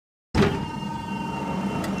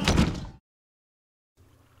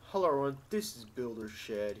Hello everyone, this is Builder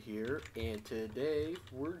Shed here, and today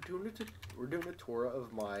we're doing a tour of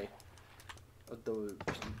the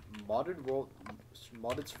modded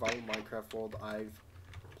survival Minecraft world I've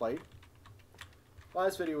played.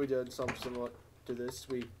 Last video we did something similar to this.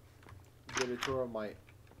 We did a tour of my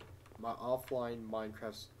offline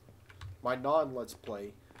my non-Let's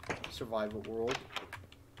Play survival world,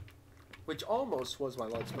 which almost was my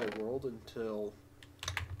Let's Play world until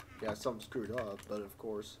something screwed up, but of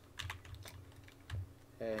course.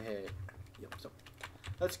 Hey. Yep, so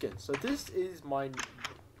let's get it. So this is my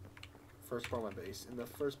first part of my base, and the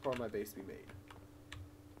first part of my base we made.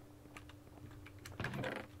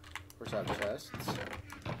 First I have chests,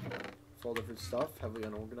 full of different stuff, heavily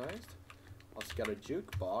unorganized. Also got a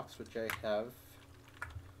jukebox, which I have,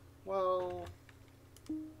 well,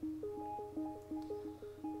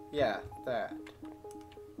 yeah, that.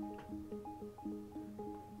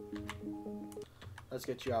 Let's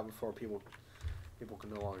get you out before people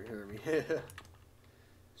can no longer hear me.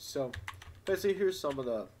 So, basically, here's some of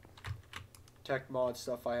the tech mod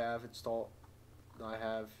stuff I have installed.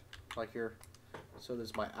 Like here. So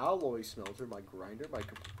there's my alloy smelter, my grinder, my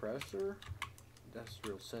compressor,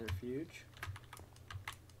 industrial centrifuge.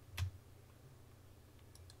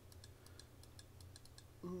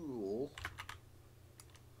 Ooh.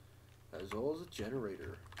 As well as a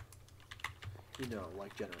generator. You know,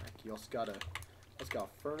 like Generac. You also got a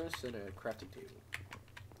furnace and a crafting table.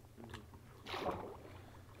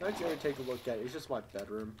 Next thing I take a look at is just my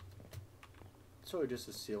bedroom. It's really just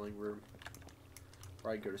a ceiling room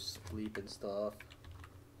where I go to sleep and stuff.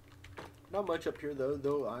 Not much up here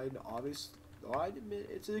though I'd admit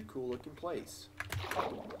it's a cool looking place.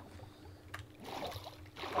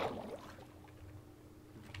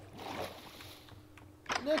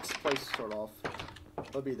 Next place to start off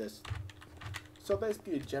will be this. So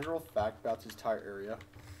basically a general fact about this entire area.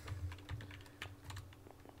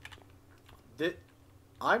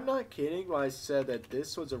 I'm not kidding when I said that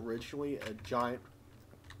this was originally a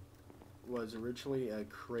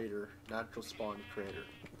crater, natural spawn crater.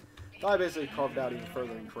 So I basically carved out even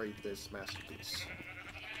further and created this masterpiece.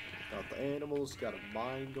 Got the animals, got a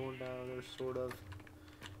mine going down there, sort of,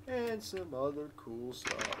 and some other cool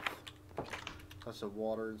stuff. Got some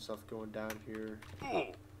water and stuff going down here.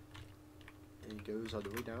 And it goes all the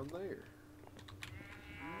way down there.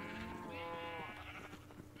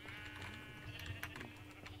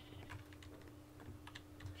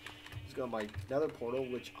 It's got my nether portal,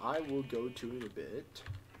 which I will go to in a bit.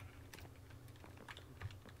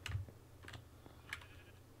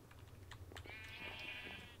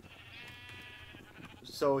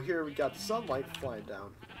 So here we got sunlight flying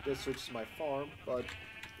down. This which is my farm, but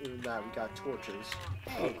even that we got torches.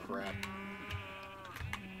 Oh crap.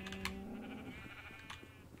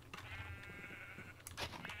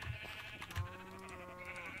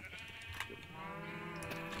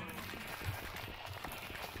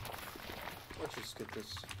 Let's just get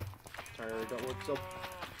this entire area done with. So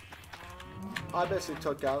I basically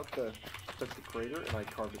took the crater and I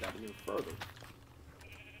carved it out even further.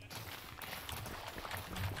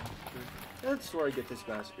 That's where I get this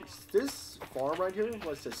masterpiece. This farm right here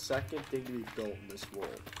was the second thing to be built in this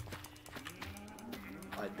world,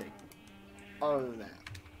 I think. Other than that,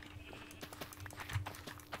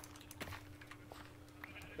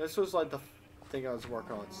 this was like the thing I was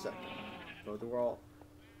working on second. So they were all.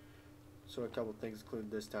 So a couple things, including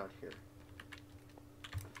this down here.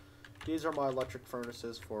 These are my electric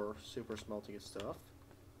furnaces for super smelting and stuff.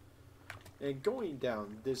 And going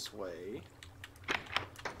down this way,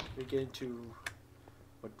 we get into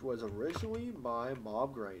what was originally my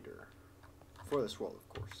mob grinder. For this world, of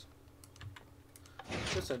course.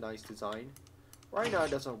 Just a nice design. Right now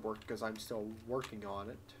it doesn't work because I'm still working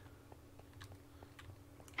on it.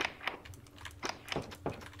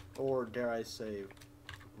 Or dare I say,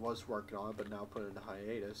 was working on it, but now put it into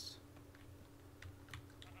hiatus.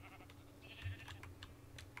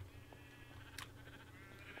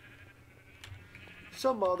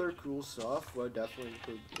 Some other cool stuff would definitely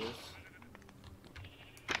include this.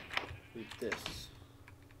 With this.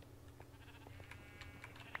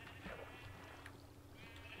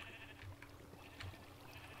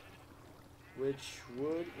 Which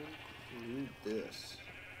would include this.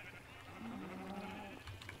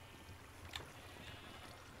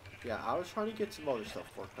 Yeah, I was trying to get some other stuff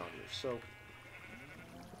worked on here, so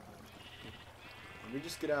let me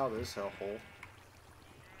just get out of this hellhole.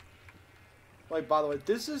 Like, by the way,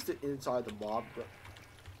 this is the inside the mob.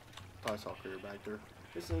 I saw a career back there.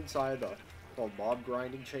 This is inside the mob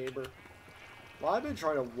grinding chamber. What I've been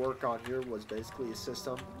trying to work on here was basically a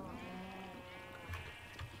system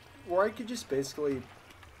where I could just basically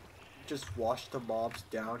just wash the mobs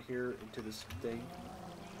down here into this thing.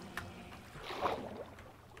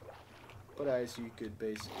 But as you could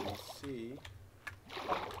basically see,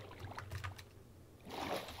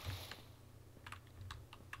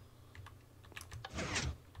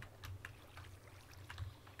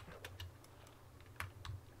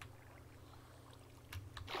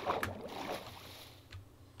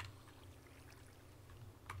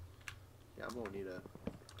 yeah, I'm gonna need to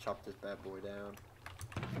chop this bad boy down.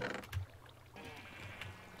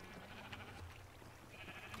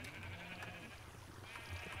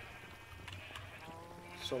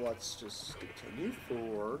 So let's just continue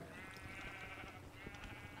forward.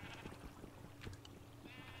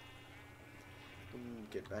 And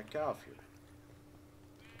get back out here.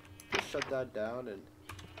 Just shut that down and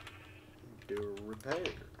do a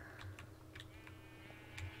repair.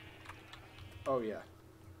 Oh yeah.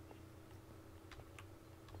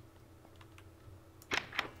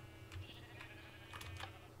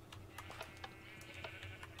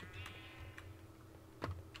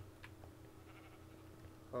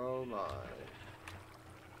 Oh my.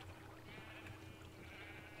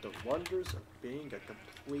 The wonders of being a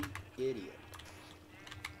complete idiot.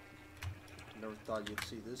 Never thought you'd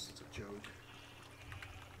see this as a joke.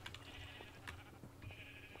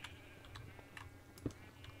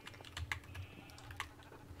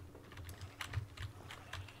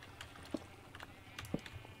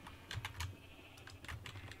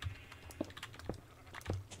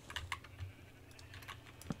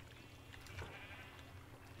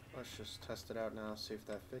 Let's just test it out now, see if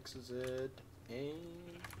that fixes it. And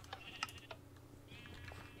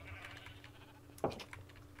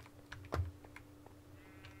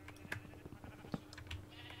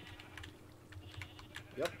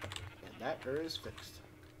yep, and that error is fixed.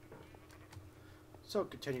 So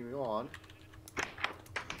continuing on.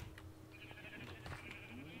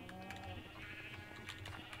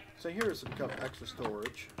 So here's some extra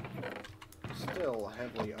storage. Still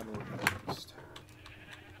heavily unorganized.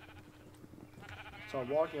 So I'm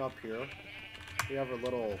walking up here. We have a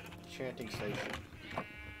little chanting station.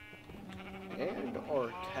 And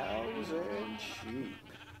our cows and sheep.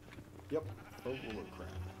 Yep, full of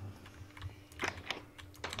crap.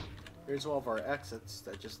 Here's one of our exits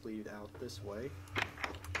that just lead out this way.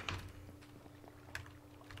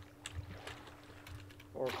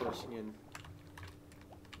 Or of course you can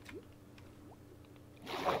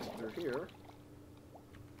exit through here.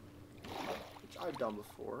 Which I've done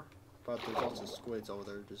before. But there's also squids over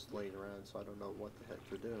there just laying around, so I don't know what the heck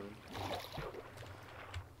they're doing.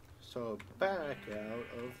 So back out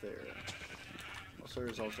of there. Also,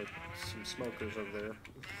 there's also some smokers over there.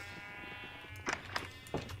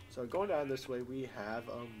 So going down this way, we have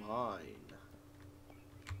a mine.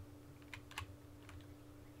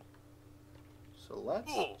 So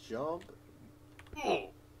let's jump.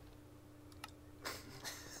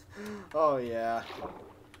 Oh yeah,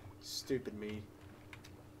 stupid me.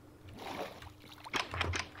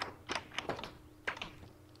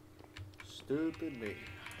 Stupid me.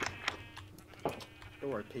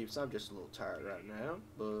 Don't worry, peeps, I'm just a little tired right now,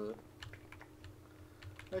 but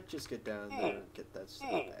let's just get down there and get that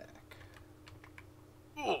stuff back.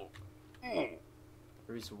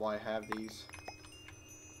 The reason why I have these,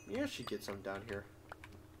 yeah, I should get some down here.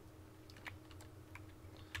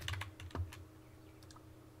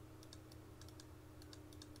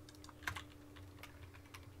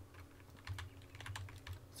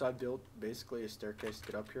 So I built basically a staircase to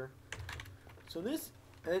get up here. So this,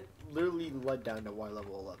 it literally led down to Y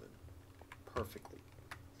level 11 perfectly.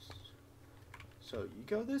 So you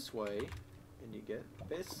go this way and you get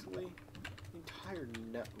basically the entire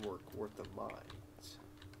network worth of mines.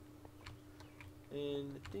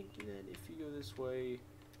 And thinking that if you go this way,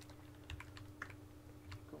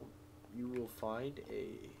 you will find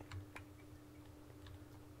a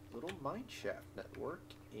little mine shaft network,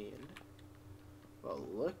 and well,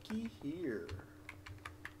 looky here.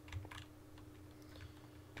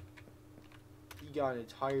 You got an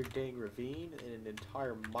entire dang ravine and an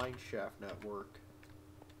entire mine shaft network,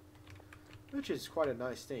 which is quite a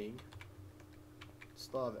nice thing. It's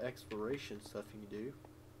a lot of exploration stuff you can do.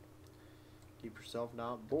 Keep yourself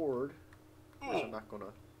not bored. Which I'm not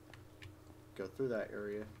gonna go through that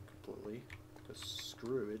area completely, because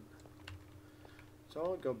screw it. So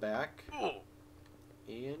I'll go back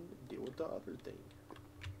and deal with the other thing.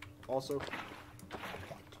 Also, I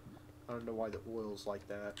don't know why the oil's like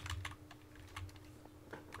that.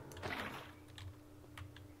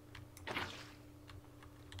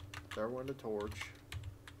 Throw in the torch.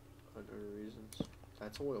 Unknown reasons.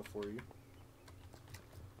 That's oil for you.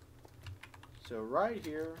 So right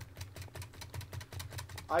here,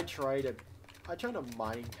 I tried a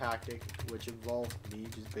mining tactic which involved me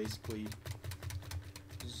just basically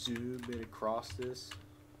zoom it across this.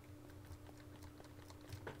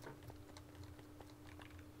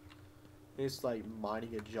 It's like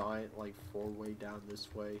mining a giant like 4-way down this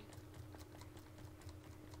way.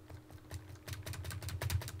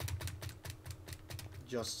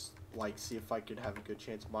 Just like see if I could have a good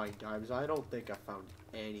chance of mining diamonds. I don't think I found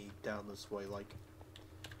any down this way. Like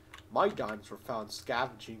my diamonds were found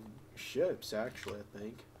scavenging ships, actually, I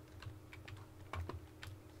think.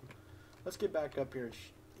 Let's get back up here and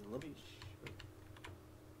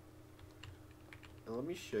let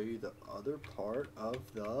me show you the other part of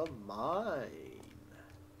the mine.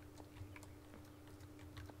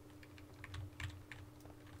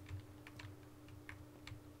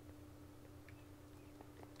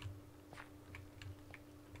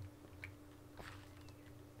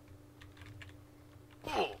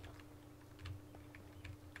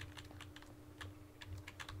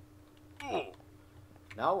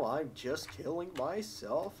 Now I'm just killing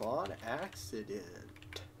myself on accident.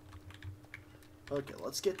 Okay,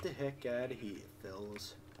 let's get the heck out of here,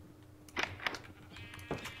 fellas.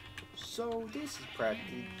 So this is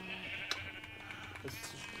practically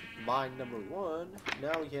mine number 1.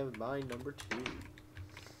 Now we have mine number 2.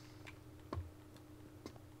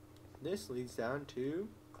 This leads down to,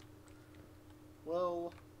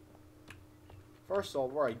 well, first of all,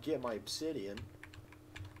 where I get my obsidian.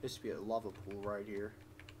 This would be a lava pool right here.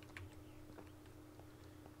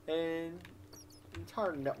 And an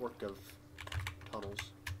entire network of tunnels.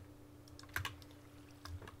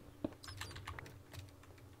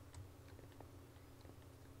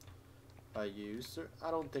 I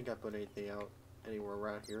don't think I put anything out anywhere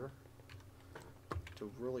around here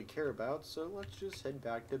to really care about, so let's just head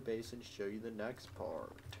back to base and show you the next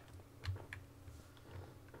part.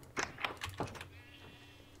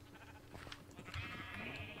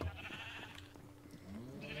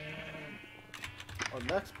 Our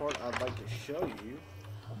next part I'd like to show you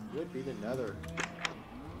would be the Nether.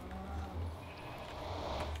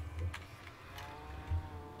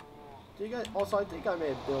 Also, I think I may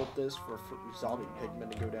have built this for zombie pigmen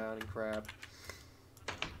to go down and crap.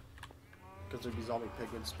 Because there'd be zombie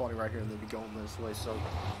pigmen spawning right here and they'd be going this way, so...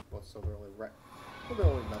 Well, so they're only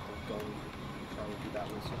nothing going. Try to do that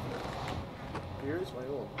way, so... Here's my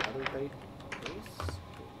little nether base.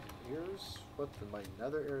 Here's what my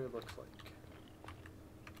nether area looks like.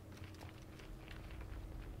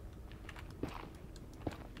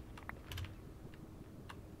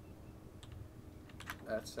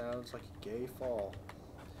 That sounds like a gay fall.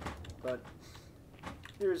 But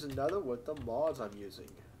here's another with the mods I'm using.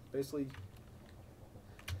 Basically,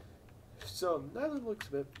 so Nether looks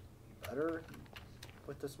a bit better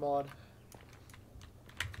with this mod.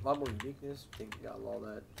 A lot more uniqueness. I think I got all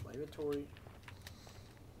that in my inventory.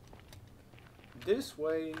 This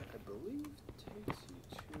way, I believe, takes you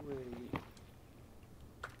to a...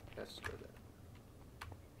 Let's go there.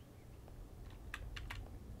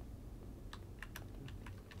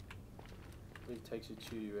 It takes you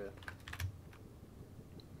to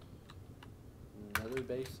another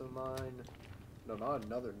base of mine. No, not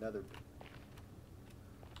another nether.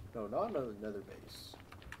 No, not another nether base.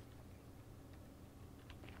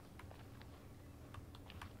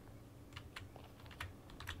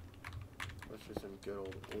 That's just some good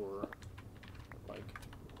old ore. Like,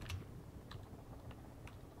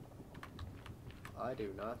 I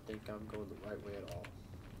do not think I'm going the right way at all.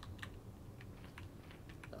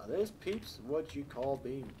 Now this peeps what you call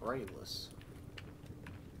being brainless.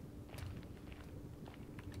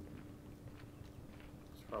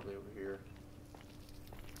 It's probably over here.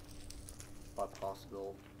 My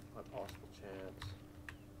possible chance.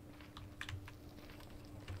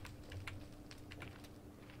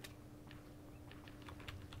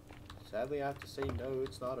 Sadly I have to say no,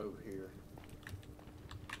 it's not over here.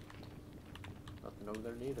 Nothing over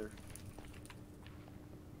there neither.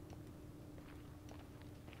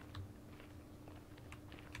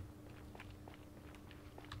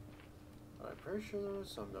 I'm pretty sure there was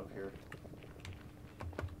something over here.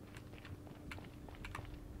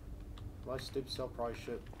 My stupid self probably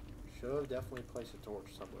should have definitely placed a torch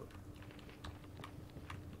somewhere.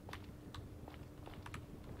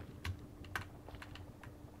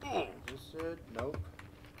 Is this it? Nope.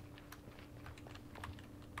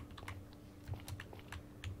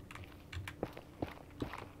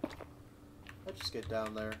 Let's just get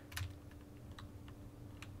down there.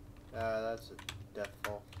 That's a death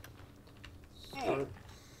fall.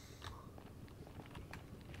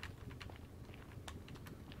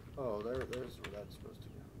 Oh, there's where that's supposed to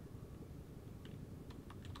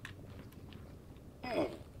go.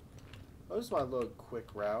 Oh, this is my little quick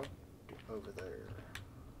route over there.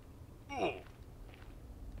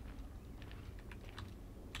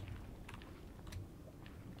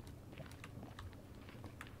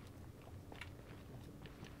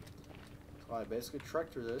 So I basically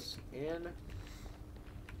trekked through this and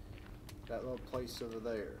that little place over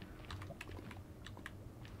there.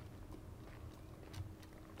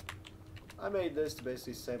 I made this to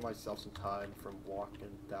basically save myself some time from walking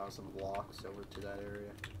 1,000 blocks over to that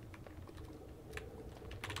area.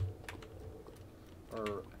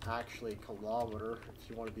 Or actually a kilometer, if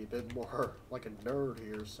you want to be a bit more like a nerd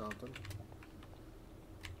here or something.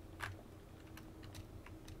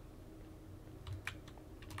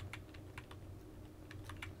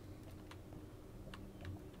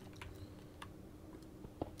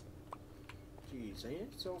 Jeez, ain't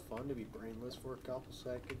it so fun to be brainless for a couple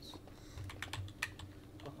seconds?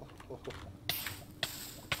 Oh.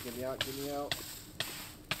 Get me out, get me out.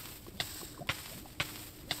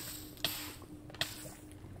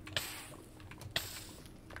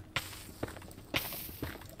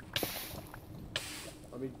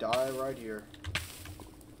 Let me die right here.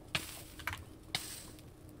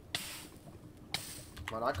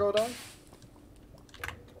 Am I not gonna die?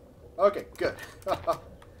 Okay, good.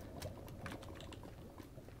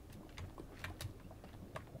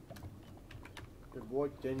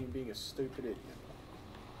 Avoid Danny being a stupid idiot.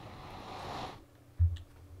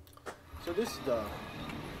 So this is the...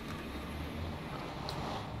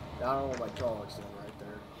 I don't know what my dog's doing right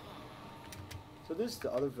there. So this is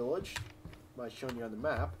the other village I've shown you on the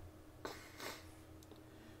map.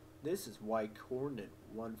 This is Y coordinate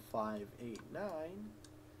 1589,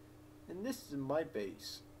 and this is my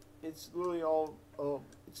base. It's literally all.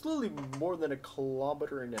 It's literally more than 1.5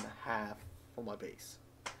 kilometers from my base,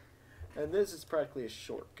 and this is practically a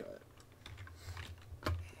shortcut.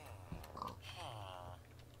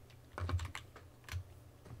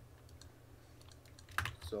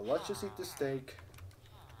 So let's just eat the steak.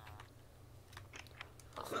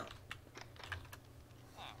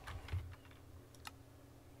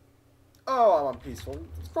 Oh, I'm on peaceful.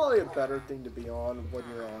 It's probably a better thing to be on when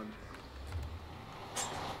you're on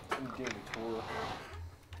game tour.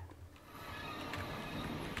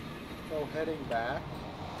 So heading back.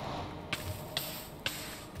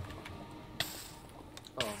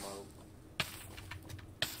 Oh no.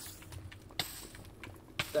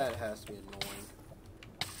 That has to be annoying.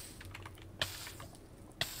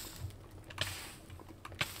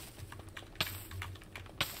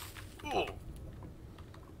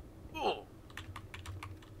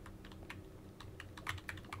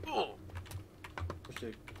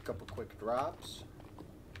 A couple quick drops.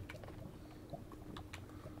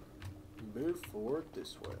 Move forward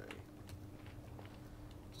this way.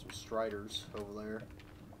 Some striders over there.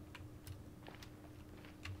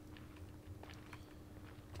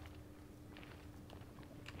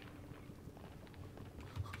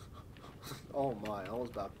 Oh my,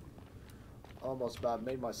 almost about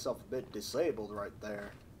made myself a bit disabled right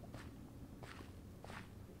there.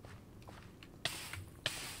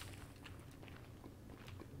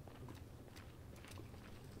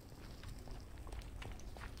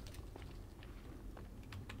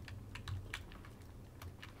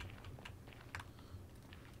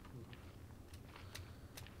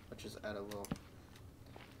 Just add a little.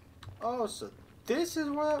 Oh, so this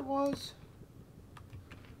is where that was?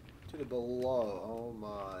 To the below. Oh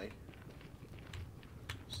my.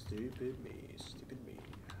 Stupid me. Stupid me.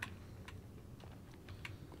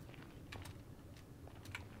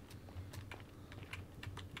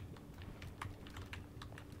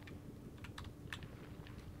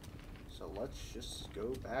 So let's just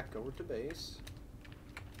go back over to base.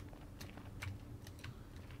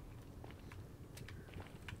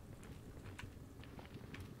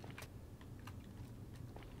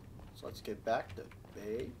 So let's get back to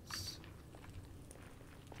base.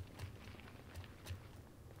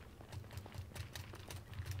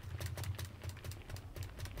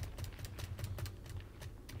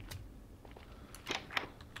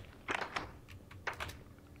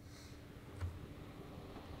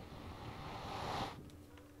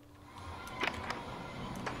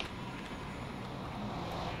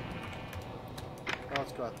 Now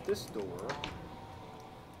let's go out this door.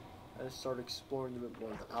 And start exploring a bit more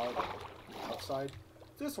of the outside.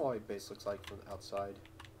 This is what my base looks like from the outside.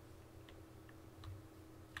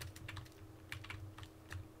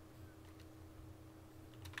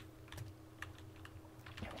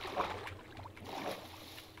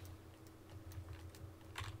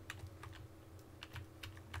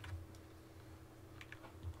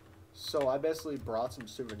 So I basically brought some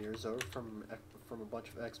souvenirs over from a bunch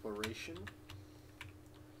of exploration.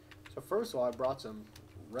 So first of all, I brought some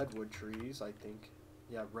redwood trees, I think.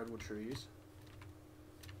 Yeah, redwood trees.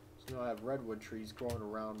 So now I have redwood trees growing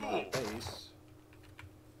around my base.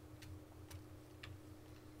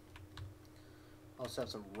 I also have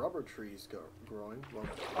some rubber trees growing. Well,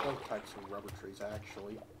 both types of rubber trees,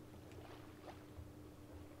 actually.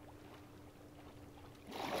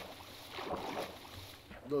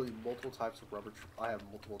 Literally multiple types of rubber. I have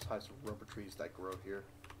multiple types of rubber trees that grow here.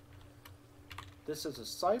 This is a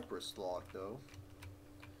cypress log, though.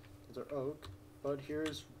 These are oak, but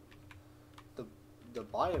here's the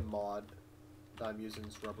biome mod that I'm using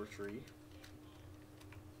is rubber tree.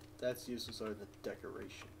 That's used as sort of the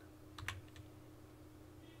decoration.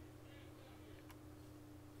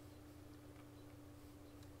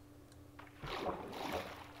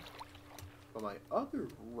 But my other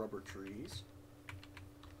rubber trees,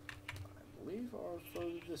 I believe, are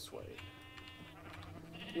further this way.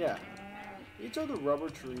 Yeah, these are the rubber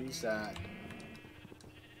trees that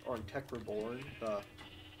are in Tech Reborn, the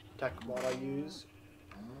tech mod I use,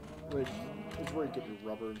 which is where you get your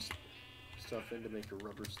rubber and stuff in to make your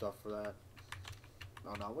rubber stuff for that.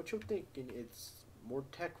 Oh no, what you're thinking, it's more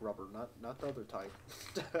tech rubber, not the other type.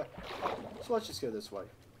 So let's just go this way.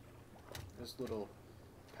 This little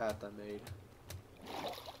path I made.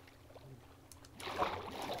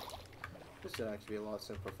 This would actually be a lot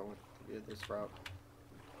simpler if I went via this route.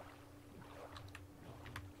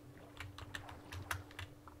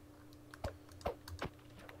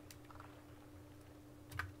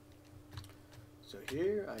 So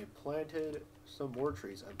here I planted some more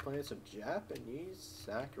trees. I planted some Japanese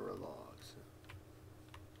sakura logs.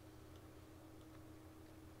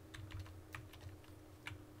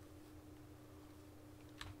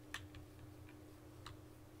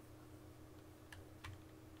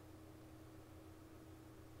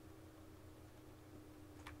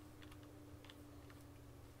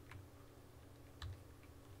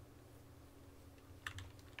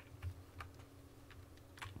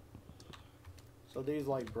 So these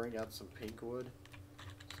like bring out some pink wood.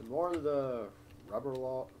 Some more of the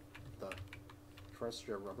the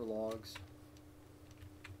terrestrial rubber logs.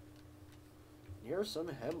 And here's some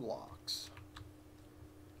hemlocks.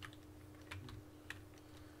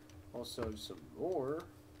 Also some more.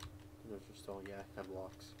 Those are still, yeah,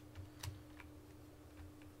 hemlocks.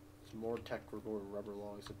 Some more tech rubber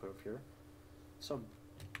logs to put up here. Some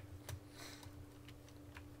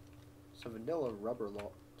vanilla rubber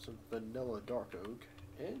log. Some vanilla dark oak,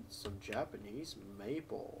 and some Japanese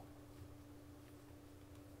maple.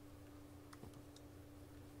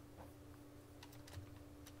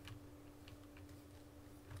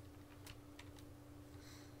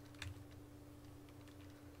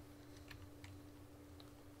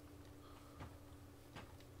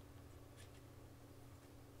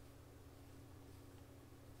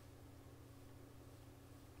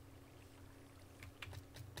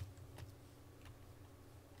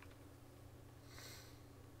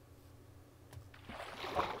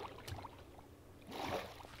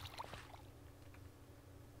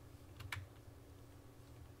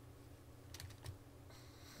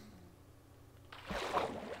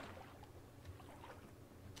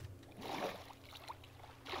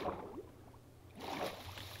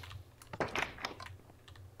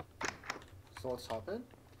 So let's hop in.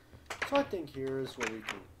 So I think here is where we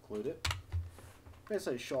conclude it. I'm going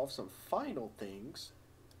to show off some final things.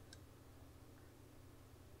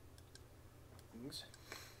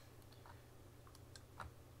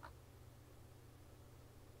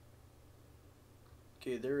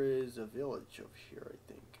 Okay, there is a village over here, I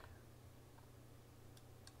think.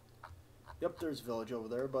 Yep, there's a village over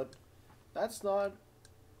there, but that's not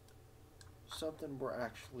something we're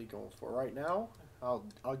actually going for right now.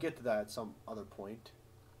 I'll get to that at some other point.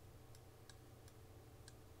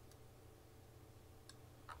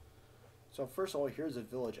 So first of all, here's a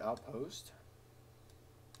village outpost.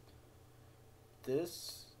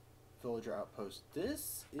 This villager outpost.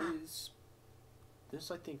 This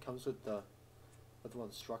I think comes with one of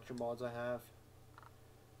the structure mods I have.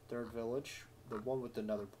 Third village, the one with the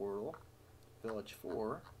nether portal. Village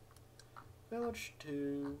 4, Village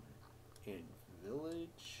 2, and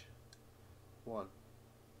Village 1.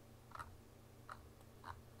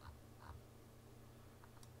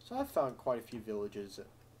 So I've found quite a few villages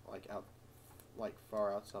like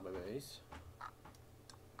far outside my base.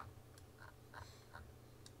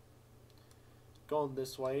 Going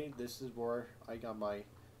this way, this is where I got my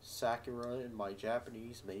sakura and my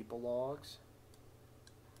Japanese maple logs.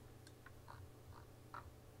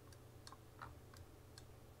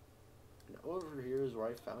 And over here is where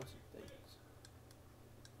I found some things.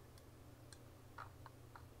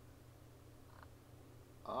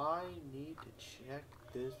 I check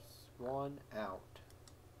this one out.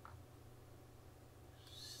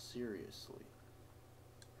 Seriously.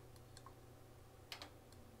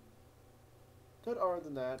 But other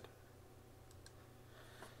than that,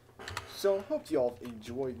 so hope you all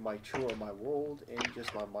enjoyed my tour of my world and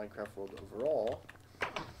just my Minecraft world overall.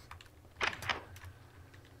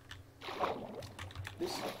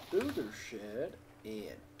 This is Builder Shed,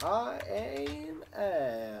 and I am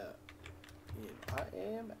out.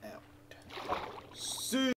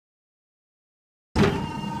 See.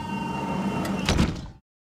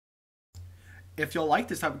 If you'll like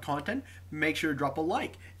this type of content, make sure to drop a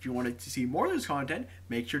like. If you want to see more of this content,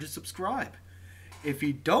 make sure to subscribe. If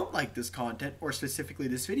you don't like this content, or specifically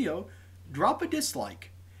this video, drop a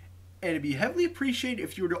dislike. And it'd be heavily appreciated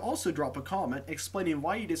if you were to also drop a comment explaining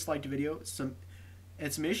why you disliked the video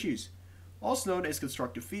and some issues, also known as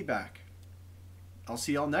constructive feedback. I'll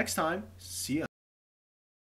see y'all next time. See ya.